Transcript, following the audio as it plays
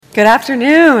Good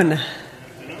afternoon.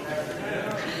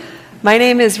 My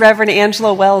name is Reverend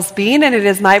Angela Wells Bean, and it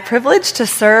is my privilege to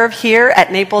serve here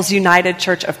at Naples United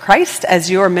Church of Christ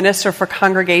as your minister for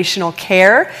congregational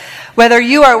care. Whether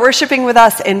you are worshiping with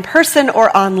us in person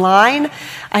or online,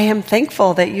 I am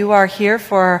thankful that you are here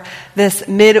for this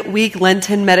midweek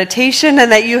Lenten meditation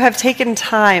and that you have taken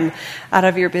time out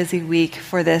of your busy week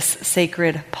for this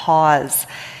sacred pause.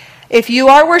 If you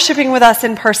are worshiping with us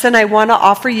in person, I want to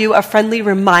offer you a friendly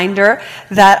reminder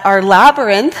that our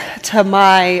labyrinth to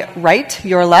my right,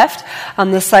 your left,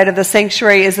 on the side of the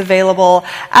sanctuary is available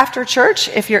after church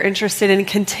if you're interested in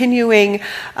continuing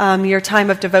your time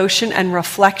of devotion and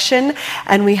reflection.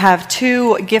 And we have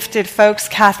two gifted folks,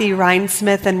 Kathy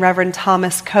Rhinesmith and Reverend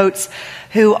Thomas Coates,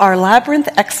 who are labyrinth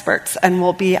experts and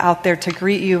will be out there to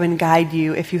greet you and guide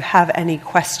you if you have any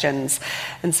questions.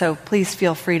 And so please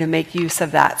feel free to make use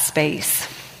of that space.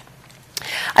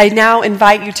 I now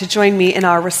invite you to join me in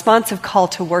our responsive call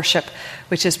to worship,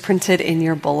 which is printed in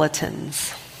your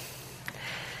bulletins.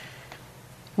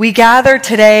 We gather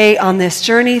today on this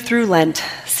journey through Lent,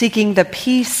 seeking the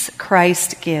peace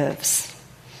Christ gives.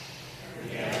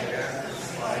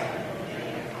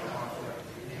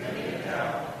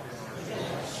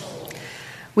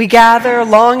 We gather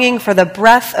longing for the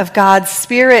breath of God's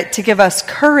Spirit to give us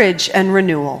courage and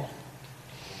renewal.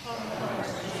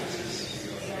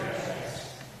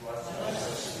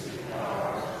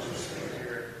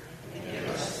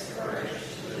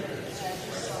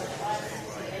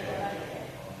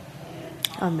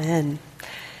 Amen.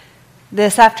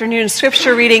 This afternoon's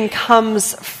scripture reading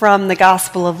comes from the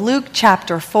Gospel of Luke,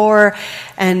 chapter 4,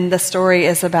 and the story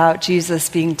is about Jesus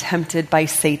being tempted by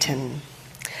Satan.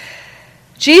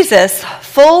 Jesus,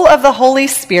 full of the Holy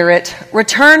Spirit,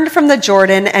 returned from the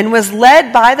Jordan and was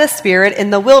led by the Spirit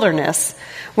in the wilderness,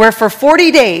 where for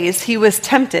 40 days he was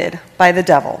tempted by the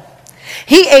devil.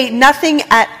 He ate nothing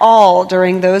at all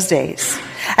during those days,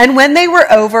 and when they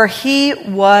were over, he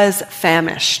was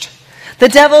famished. The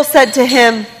devil said to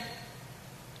him,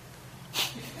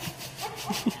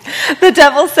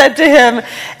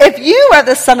 "If you are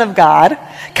the Son of God,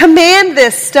 command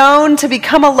this stone to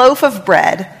become a loaf of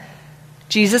bread."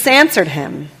 Jesus answered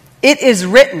him, "It is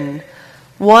written,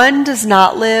 'One does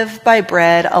not live by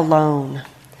bread alone.'"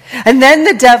 And then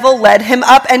the devil led him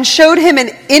up and showed him in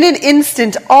an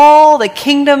instant all the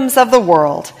kingdoms of the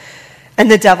world. And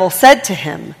the devil said to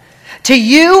him, "To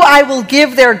you I will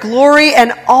give their glory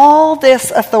and all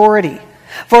this authority,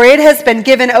 for it has been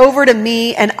given over to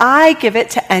me, and I give it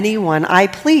to anyone I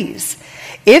please.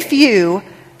 If you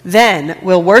then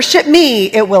will worship me,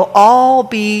 it will all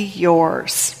be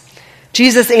yours."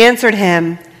 Jesus answered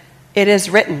him, "It is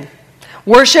written,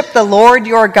 'Worship the Lord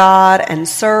your God and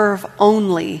serve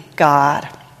only God.'"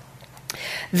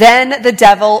 Then the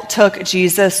devil took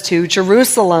Jesus to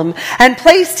Jerusalem and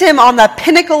placed him on the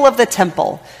pinnacle of the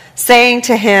temple, saying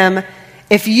to him,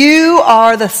 "If you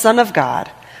are the Son of God,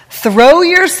 throw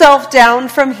yourself down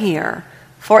from here,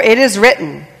 for it is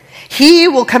written, 'He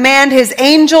will command his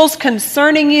angels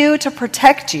concerning you to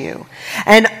protect you,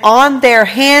 and on their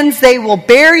hands they will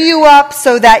bear you up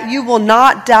so that you will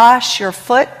not dash your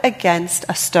foot against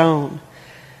a stone.'"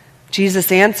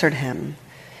 Jesus answered him,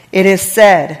 "It is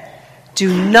said,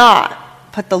 'Do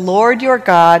not put the Lord your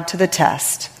God to the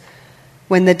test.'"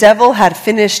 When the devil had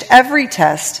finished every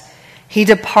test, he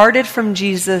departed from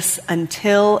Jesus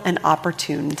until an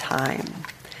opportune time.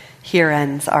 Here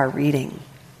ends our reading.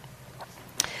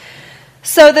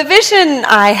 So the vision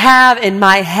I have in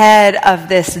my head of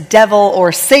this devil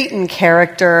or Satan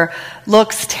character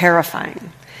looks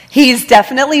terrifying. He's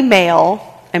definitely male.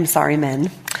 I'm sorry, men.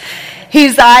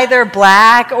 He's either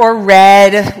black or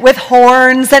red with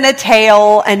horns and a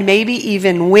tail and maybe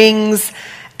even wings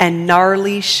and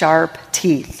gnarly sharp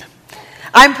teeth.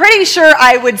 I'm pretty sure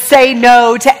I would say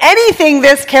no to anything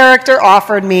this character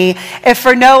offered me if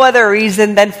for no other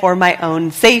reason than for my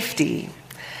own safety.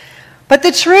 But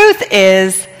the truth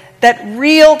is that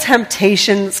real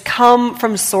temptations come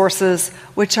from sources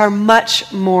which are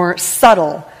much more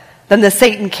subtle than the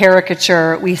Satan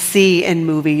caricature we see in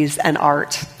movies and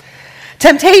art.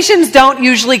 Temptations don't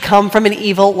usually come from an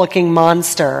evil-looking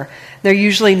monster. They're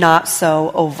usually not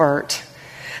so overt.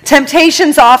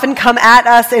 Temptations often come at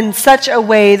us in such a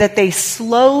way that they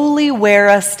slowly wear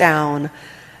us down,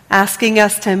 asking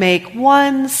us to make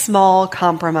one small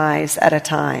compromise at a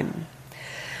time.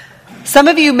 Some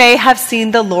of you may have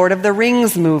seen the Lord of the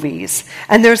Rings movies,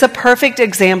 and there's a perfect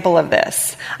example of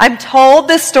this. I'm told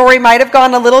this story might have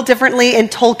gone a little differently in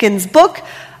Tolkien's book.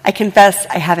 I confess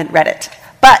I haven't read it.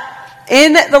 But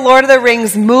in the Lord of the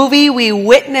Rings movie, we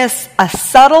witness a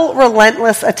subtle,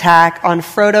 relentless attack on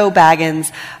Frodo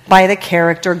Baggins by the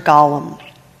character Gollum.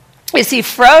 You see,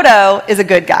 Frodo is a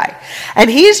good guy, and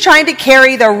he's trying to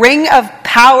carry the Ring of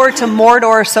Power to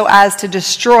Mordor so as to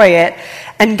destroy it,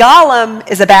 and Gollum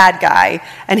is a bad guy,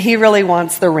 and he really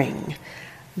wants the ring.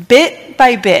 Bit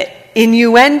by bit,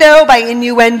 innuendo by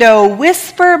innuendo,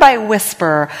 whisper by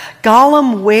whisper,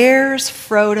 Gollum wears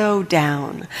Frodo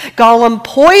down. Gollum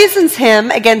poisons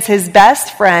him against his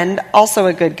best friend, also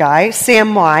a good guy,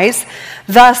 Samwise,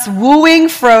 thus wooing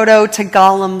Frodo to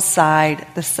Gollum's side,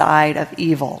 the side of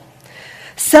evil.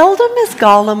 Seldom is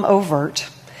Gollum overt.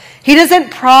 He doesn't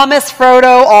promise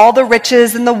Frodo all the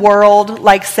riches in the world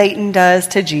like Satan does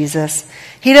to Jesus.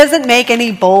 He doesn't make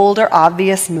any bold or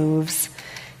obvious moves.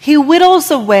 He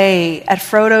whittles away at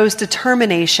Frodo's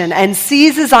determination and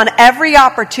seizes on every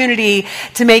opportunity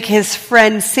to make his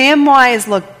friend Samwise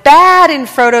look bad in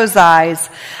Frodo's eyes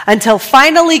until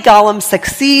finally Gollum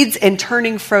succeeds in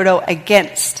turning Frodo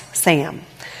against Sam.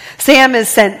 Sam is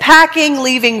sent packing,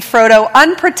 leaving Frodo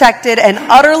unprotected and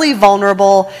utterly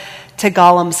vulnerable to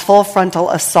Gollum's full frontal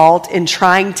assault in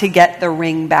trying to get the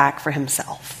ring back for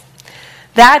himself.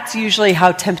 That's usually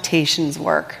how temptations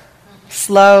work.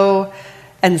 Slow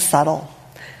and subtle.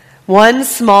 One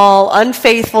small,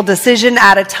 unfaithful decision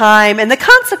at a time, and the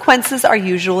consequences are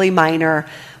usually minor,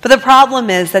 but the problem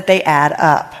is that they add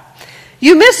up.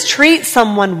 You mistreat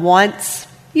someone once,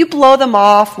 you blow them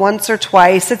off once or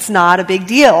twice, it's not a big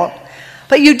deal.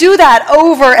 But you do that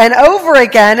over and over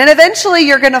again, and eventually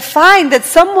you're going to find that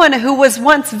someone who was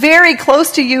once very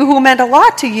close to you, who meant a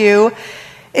lot to you,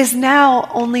 is now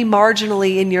only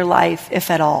marginally in your life, if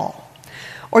at all.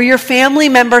 Or your family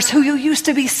members who you used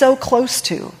to be so close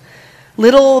to.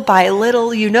 Little by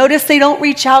little, you notice they don't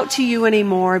reach out to you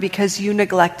anymore because you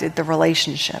neglected the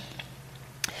relationship.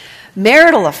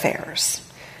 Marital affairs.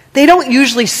 They don't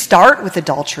usually start with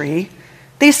adultery.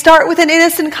 They start with an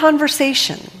innocent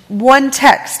conversation. One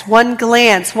text, one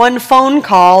glance, one phone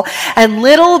call, and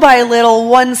little by little,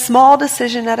 one small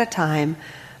decision at a time.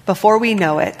 Before we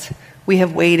know it, we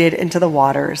have waded into the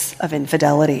waters of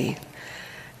infidelity.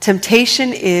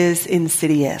 Temptation is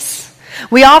insidious.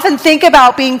 We often think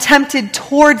about being tempted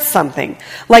towards something,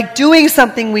 like doing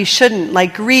something we shouldn't,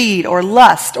 like greed or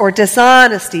lust or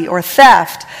dishonesty or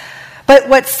theft. But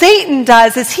what Satan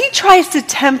does is he tries to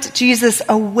tempt Jesus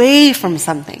away from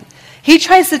something. He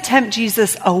tries to tempt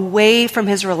Jesus away from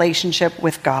his relationship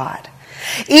with God.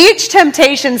 Each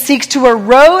temptation seeks to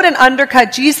erode and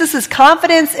undercut Jesus'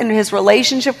 confidence in his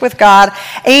relationship with God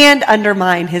and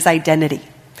undermine his identity.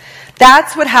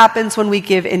 That's what happens when we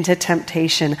give into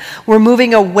temptation. We're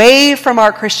moving away from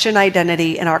our Christian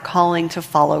identity and our calling to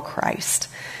follow Christ.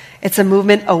 It's a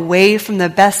movement away from the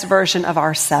best version of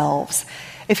ourselves.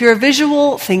 If you're a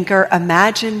visual thinker,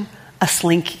 imagine a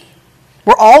slinky.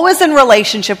 We're always in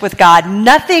relationship with God.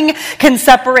 Nothing can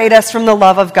separate us from the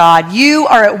love of God. You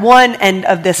are at one end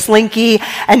of this slinky,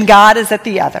 and God is at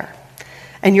the other.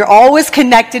 And you're always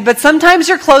connected, but sometimes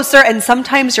you're closer, and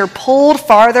sometimes you're pulled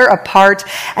farther apart.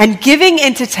 And giving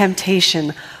into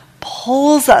temptation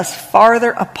pulls us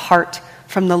farther apart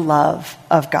from the love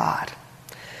of God.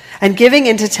 And giving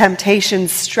into temptation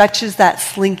stretches that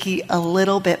slinky a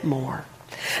little bit more.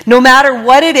 No matter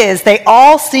what it is, they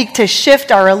all seek to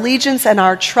shift our allegiance and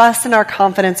our trust and our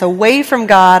confidence away from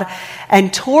God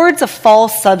and towards a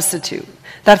false substitute.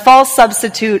 That false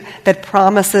substitute that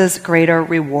promises greater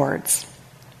rewards.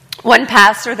 One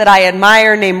pastor that I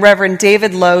admire named Reverend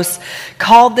David Lose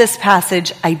called this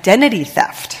passage identity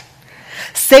theft.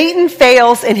 Satan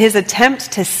fails in his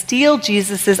attempt to steal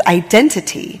Jesus'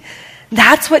 identity.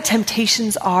 That's what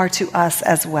temptations are to us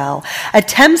as well.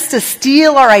 Attempts to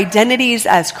steal our identities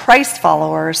as Christ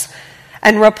followers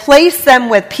and replace them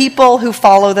with people who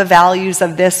follow the values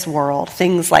of this world.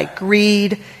 Things like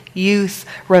greed, youth,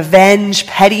 revenge,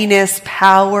 pettiness,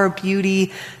 power,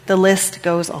 beauty. The list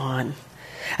goes on.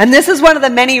 And this is one of the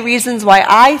many reasons why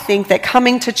I think that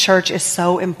coming to church is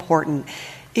so important.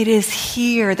 It is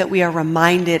here that we are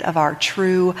reminded of our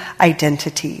true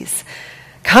identities.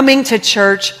 Coming to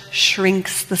church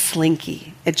shrinks the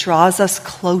slinky. It draws us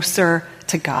closer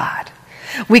to God.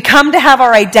 We come to have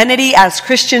our identity as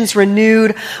Christians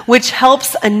renewed, which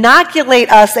helps inoculate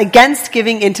us against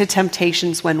giving into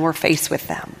temptations when we're faced with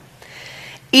them.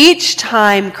 Each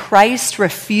time Christ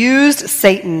refused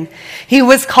Satan, he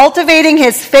was cultivating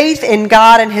his faith in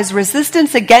God and his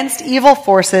resistance against evil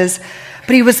forces,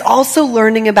 but he was also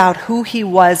learning about who he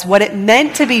was, what it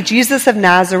meant to be Jesus of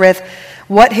Nazareth,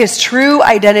 what his true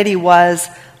identity was,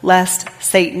 lest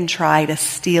Satan try to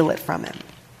steal it from him.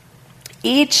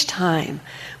 Each time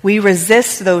we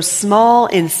resist those small,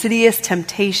 insidious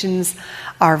temptations,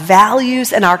 our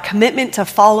values and our commitment to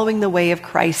following the way of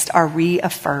Christ are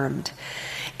reaffirmed.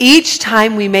 Each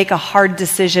time we make a hard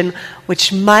decision,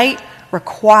 which might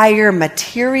require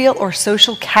material or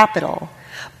social capital,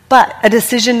 but a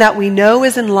decision that we know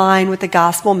is in line with the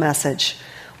gospel message,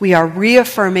 we are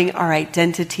reaffirming our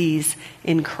identities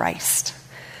in Christ.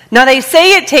 Now, they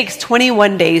say it takes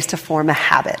 21 days to form a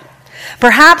habit.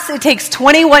 Perhaps it takes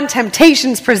 21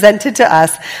 temptations presented to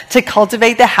us to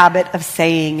cultivate the habit of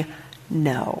saying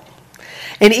no.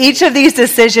 In each of these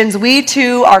decisions, we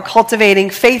too are cultivating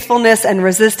faithfulness and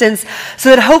resistance so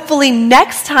that hopefully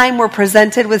next time we're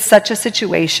presented with such a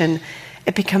situation,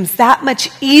 it becomes that much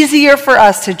easier for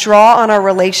us to draw on our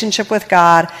relationship with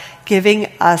God,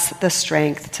 giving us the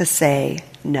strength to say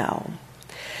no.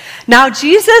 Now,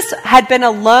 Jesus had been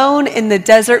alone in the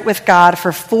desert with God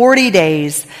for 40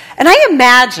 days, and I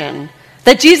imagine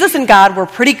that Jesus and God were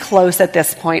pretty close at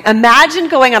this point. Imagine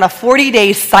going on a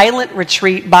 40-day silent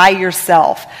retreat by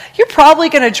yourself. You're probably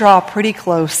going to draw pretty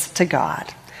close to God.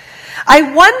 I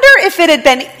wonder if it had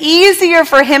been easier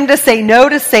for him to say no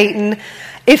to Satan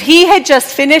if he had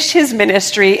just finished his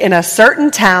ministry in a certain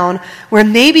town where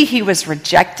maybe he was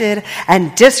rejected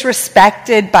and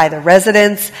disrespected by the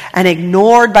residents and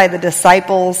ignored by the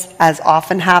disciples, as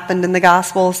often happened in the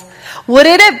Gospels. Would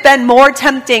it have been more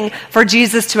tempting for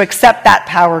Jesus to accept that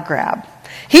power grab?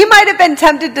 He might have been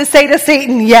tempted to say to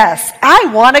Satan, yes,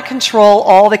 I want to control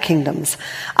all the kingdoms.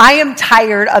 I am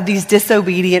tired of these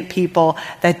disobedient people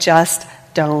that just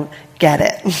don't get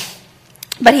it.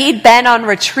 But he'd been on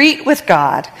retreat with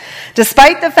God.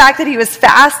 Despite the fact that he was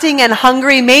fasting and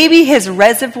hungry, maybe his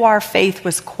reservoir faith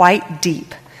was quite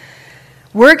deep.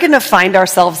 We're going to find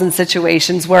ourselves in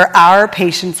situations where our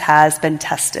patience has been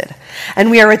tested.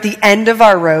 And we are at the end of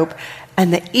our rope.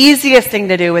 And the easiest thing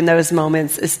to do in those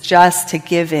moments is just to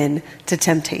give in to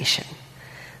temptation.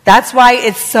 That's why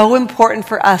it's so important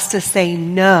for us to say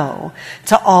no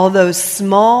to all those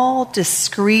small,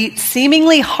 discreet,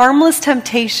 seemingly harmless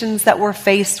temptations that we're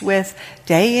faced with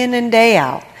day in and day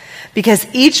out, because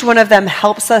each one of them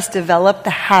helps us develop the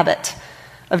habit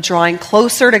of drawing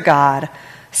closer to God.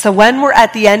 So when we're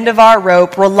at the end of our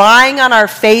rope, relying on our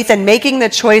faith and making the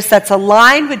choice that's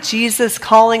aligned with Jesus'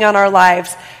 calling on our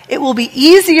lives, it will be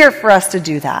easier for us to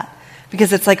do that.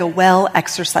 Because it's like a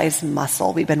well-exercised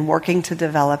muscle. We've been working to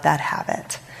develop that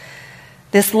habit.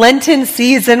 This Lenten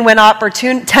season, when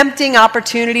tempting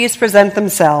opportunities present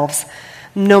themselves,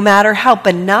 no matter how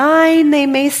benign they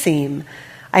may seem,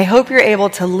 I hope you're able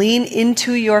to lean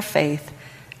into your faith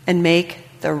and make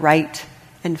the right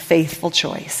and faithful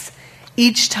choice.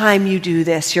 Each time you do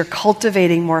this, you're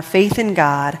cultivating more faith in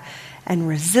God and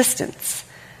resistance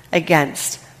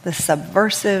against the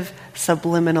subversive,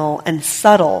 subliminal, and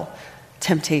subtle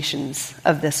temptations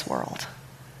of this world.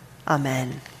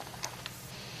 Amen.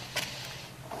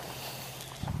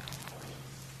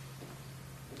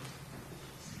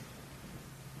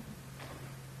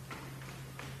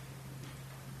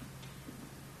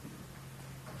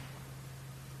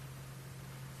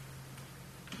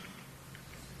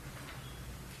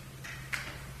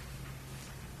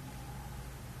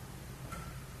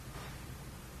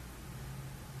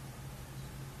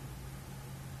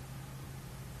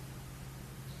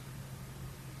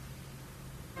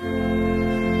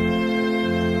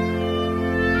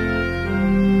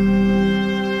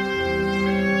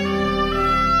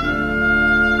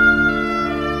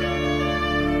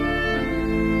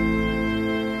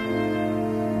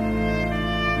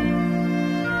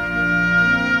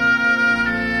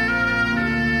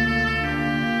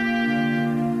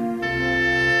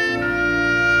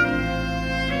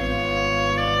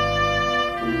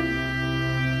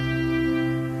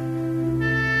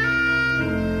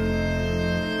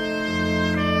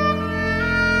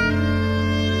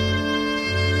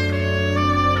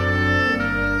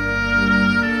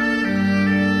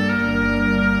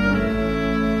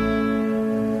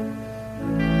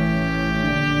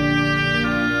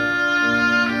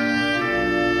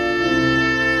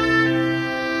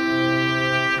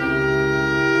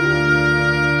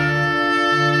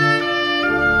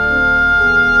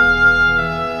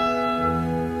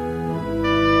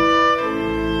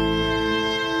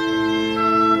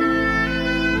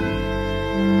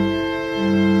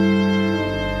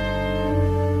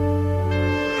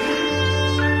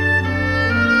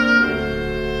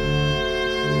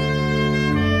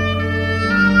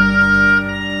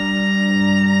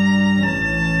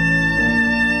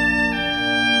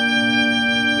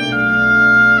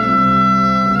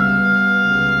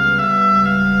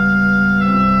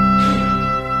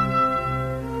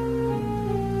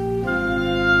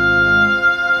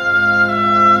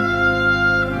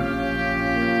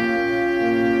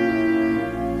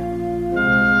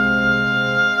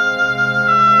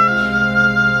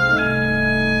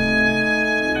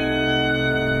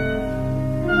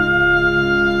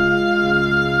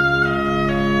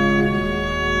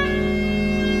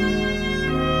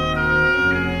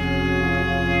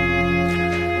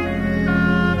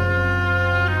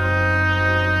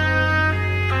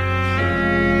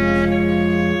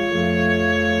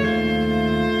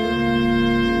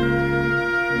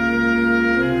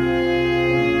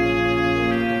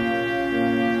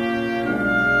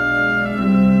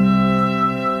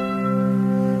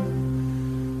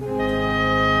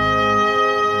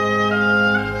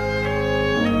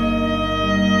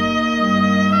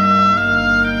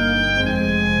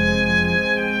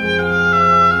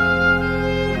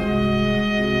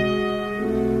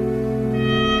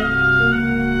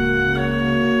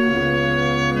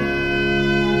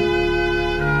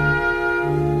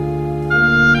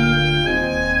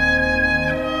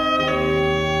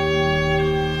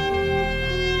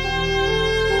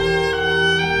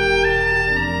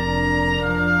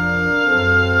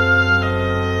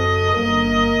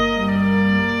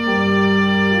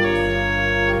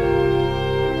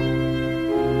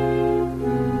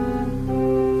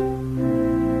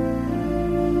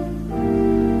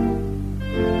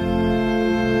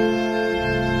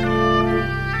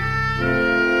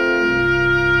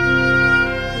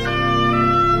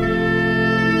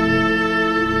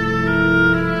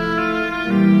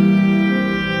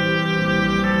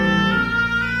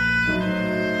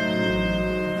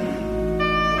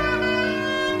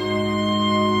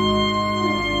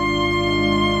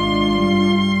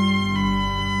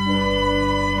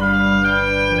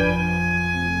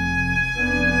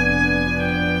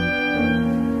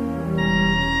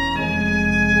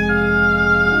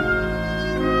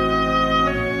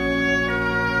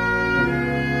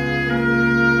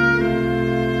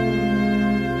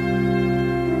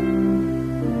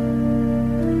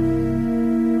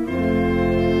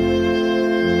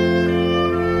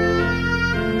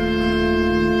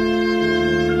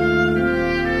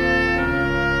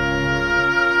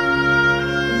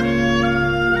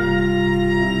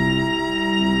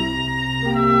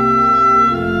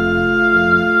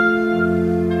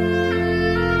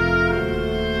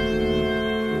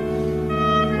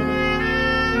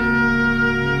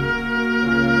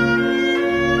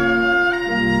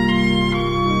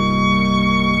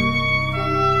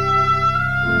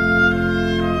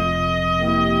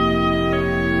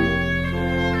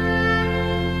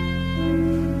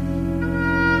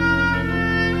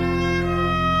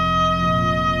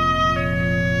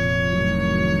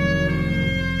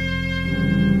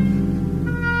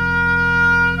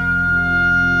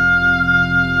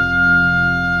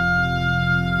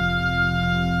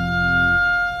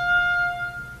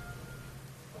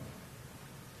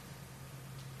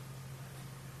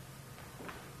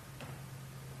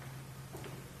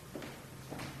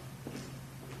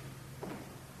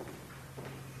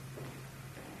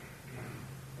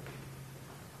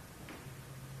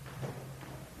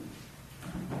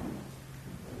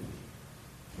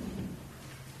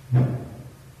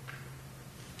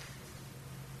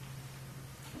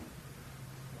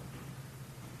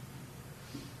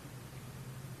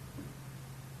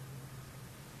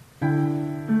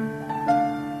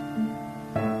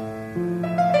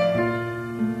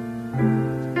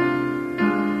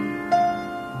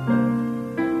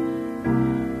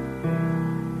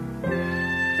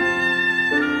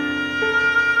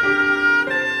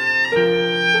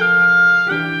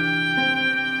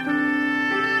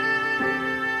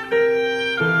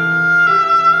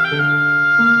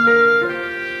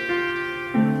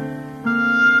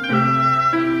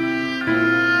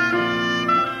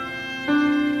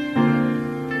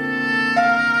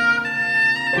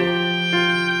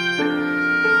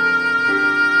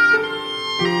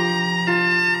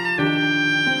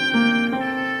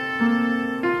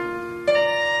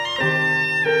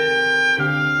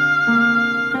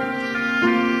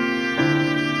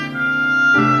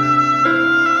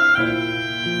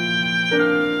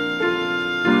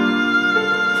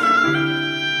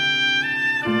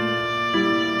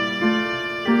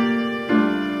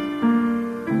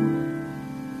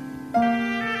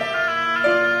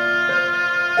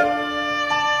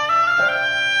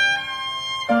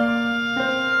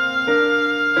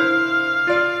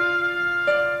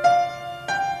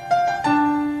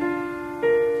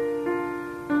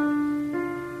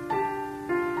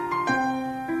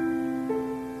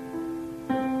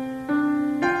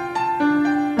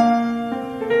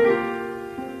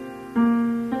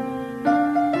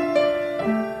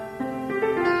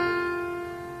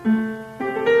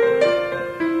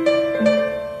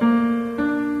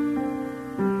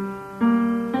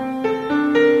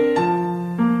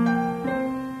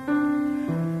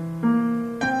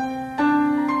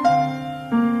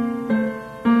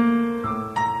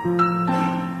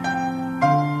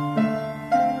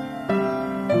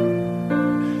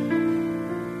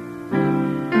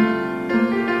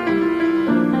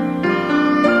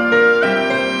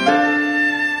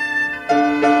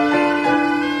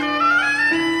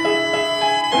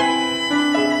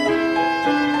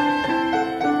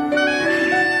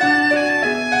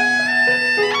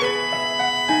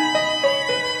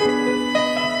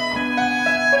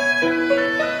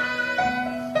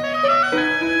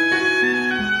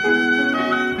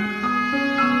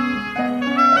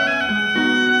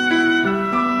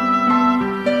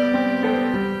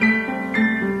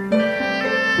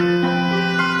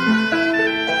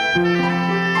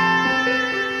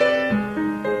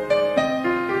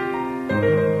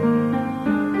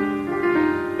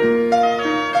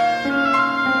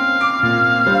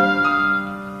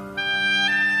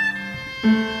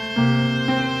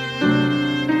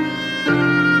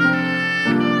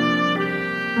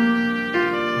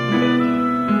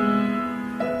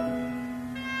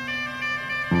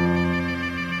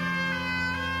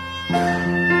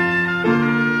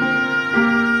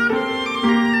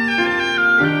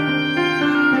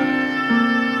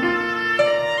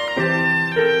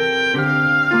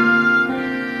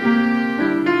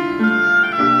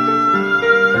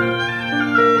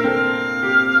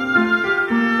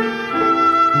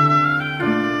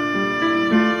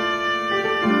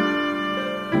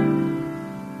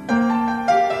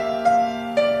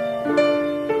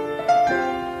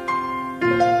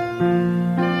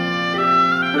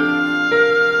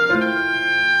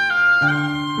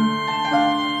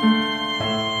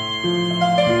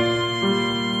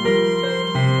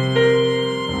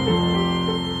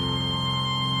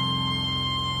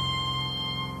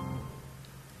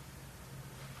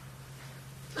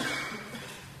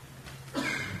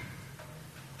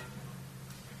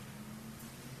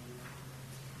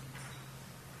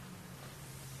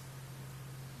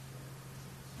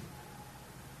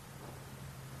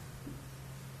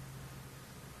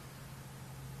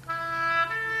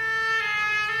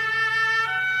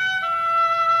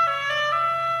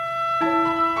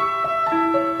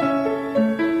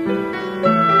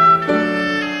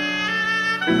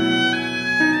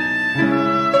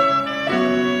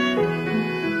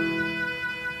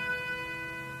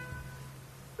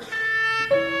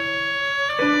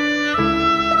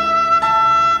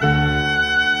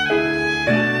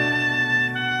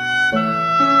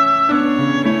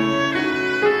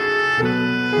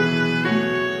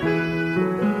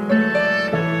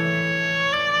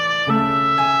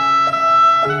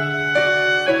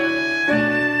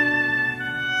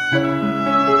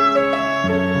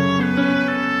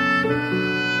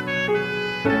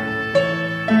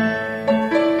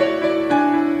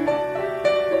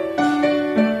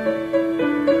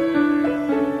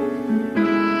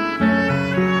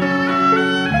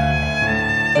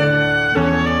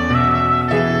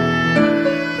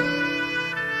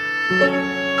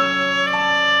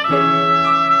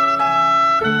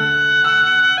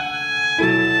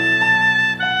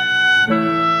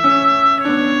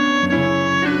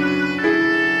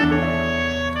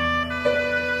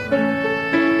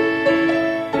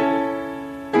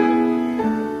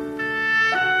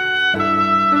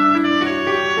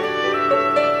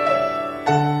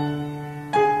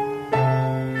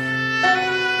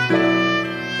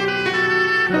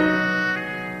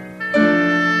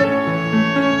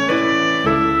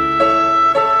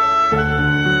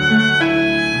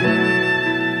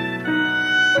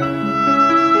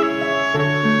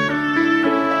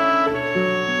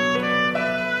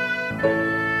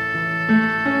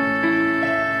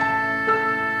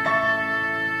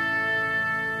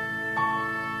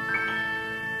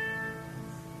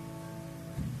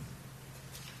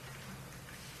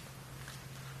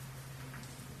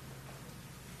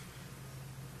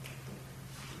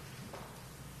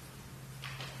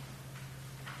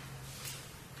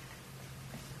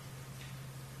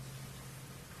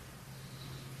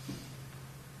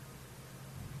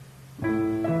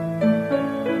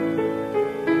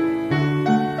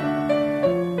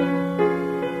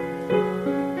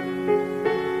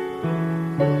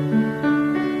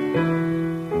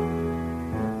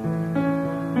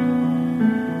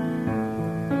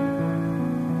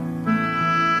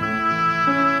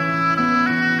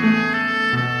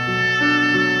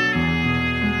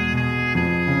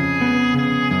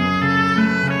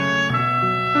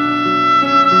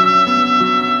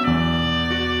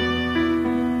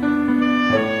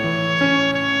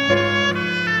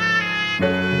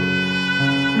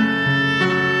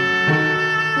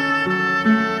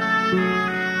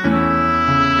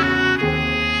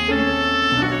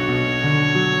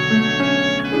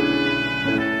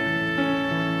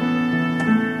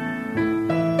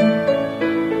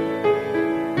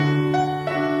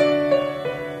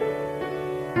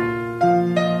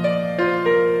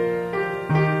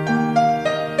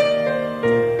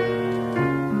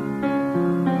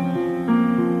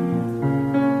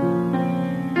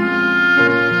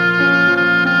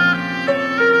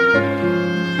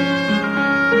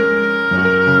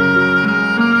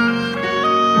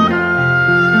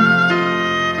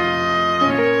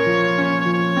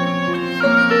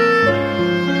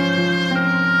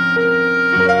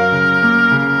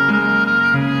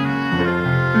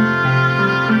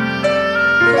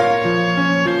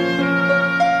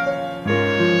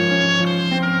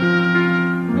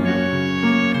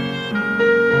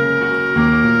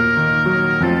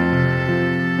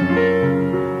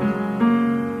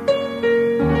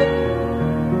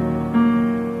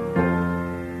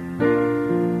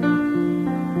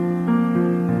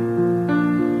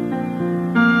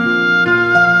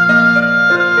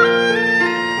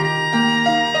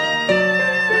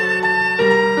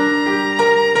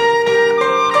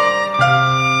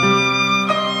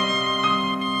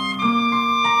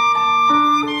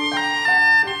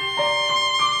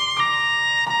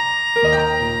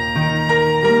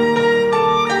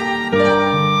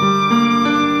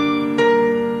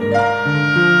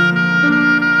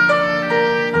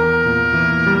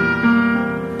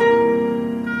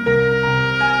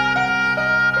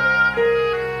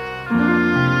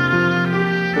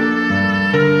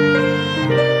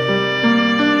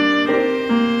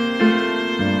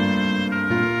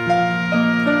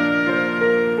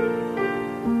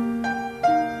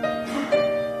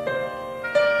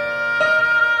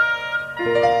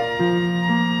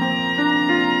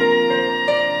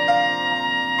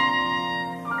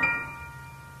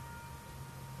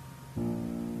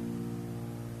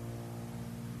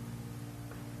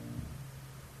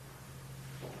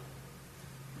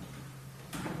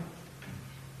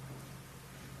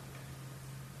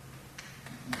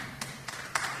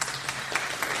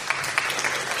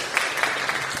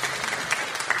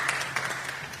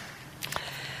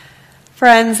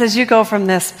 Friends, as you go from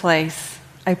this place,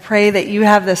 I pray that you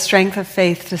have the strength of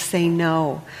faith to say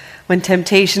no when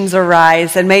temptations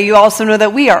arise. And may you also know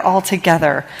that we are all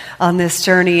together on this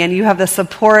journey, and you have the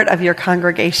support of your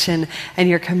congregation and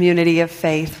your community of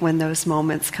faith when those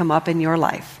moments come up in your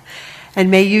life.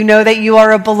 And may you know that you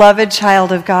are a beloved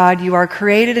child of God. You are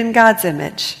created in God's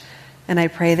image. And I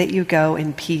pray that you go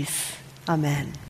in peace. Amen.